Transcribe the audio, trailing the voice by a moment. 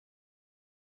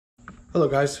Hello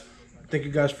guys, thank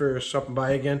you guys for stopping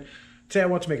by again. Today I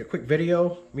want to make a quick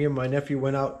video. Me and my nephew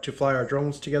went out to fly our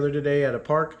drones together today at a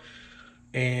park,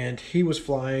 and he was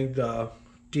flying the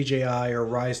DJI or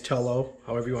Ryze Tello,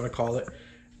 however you want to call it,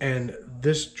 and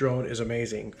this drone is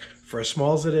amazing. For as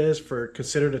small as it is, for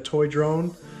considered a toy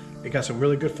drone, it got some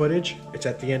really good footage. It's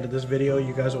at the end of this video.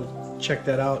 You guys will check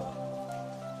that out.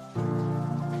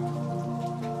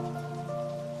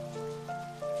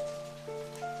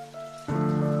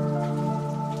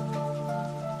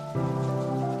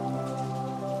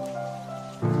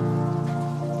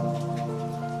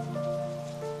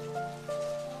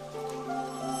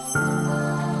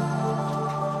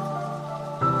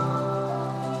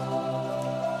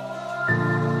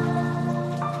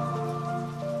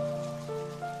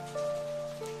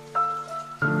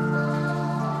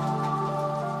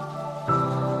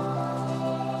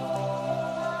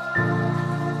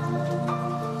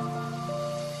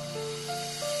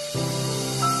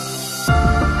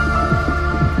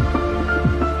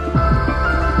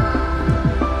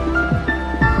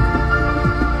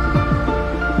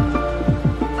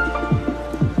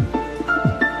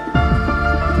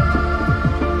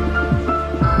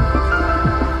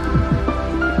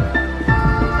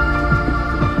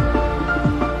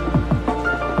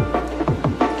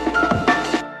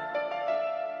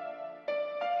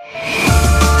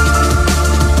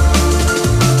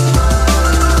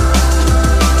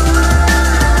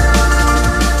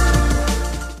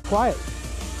 Quiet.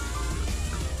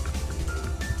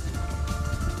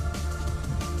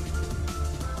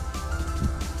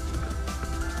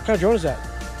 What kind of drone is that?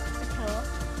 Tello.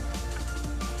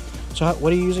 So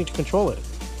what are you using to control it?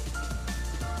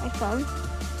 My phone.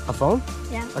 A phone?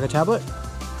 Yeah. Like a tablet?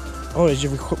 Oh, is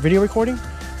your video recording?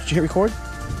 Did you hit record?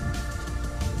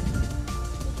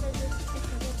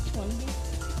 Because it's windy.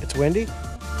 It's windy?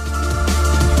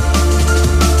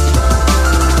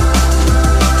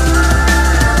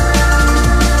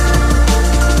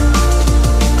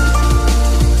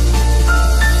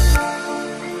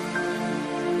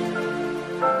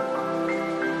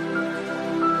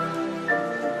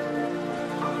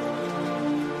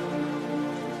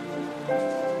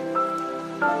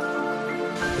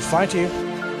 It's fine to you.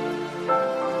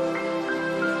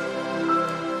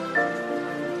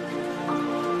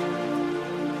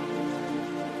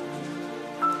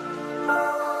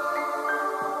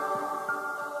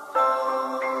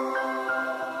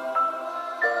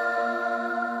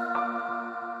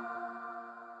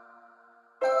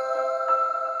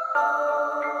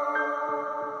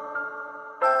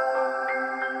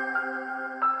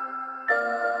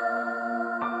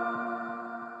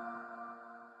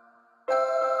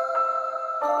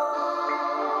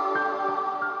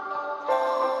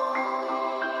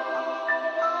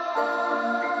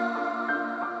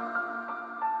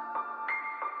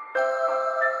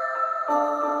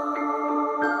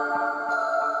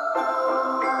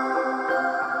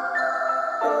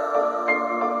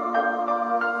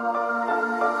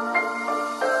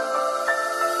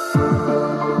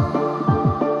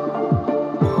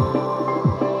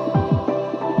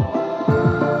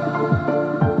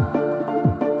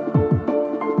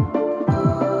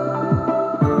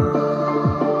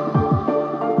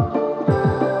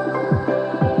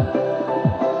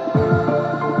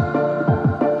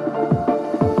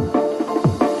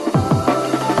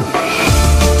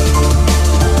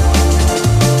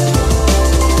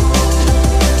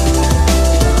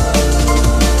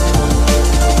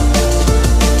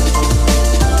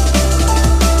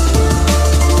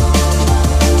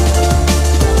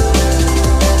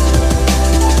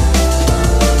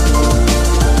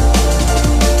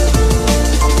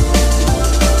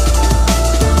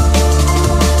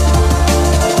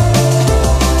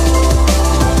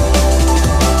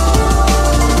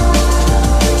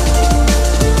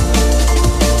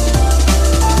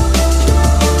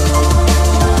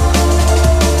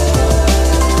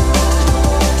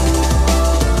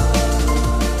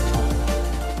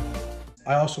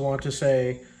 I also want to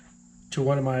say to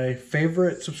one of my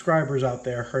favorite subscribers out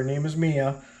there, her name is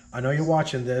Mia. I know you're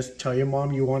watching this. Tell your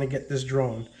mom you want to get this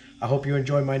drone. I hope you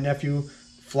enjoy my nephew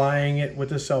flying it with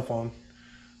his cell phone.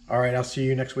 All right, I'll see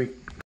you next week.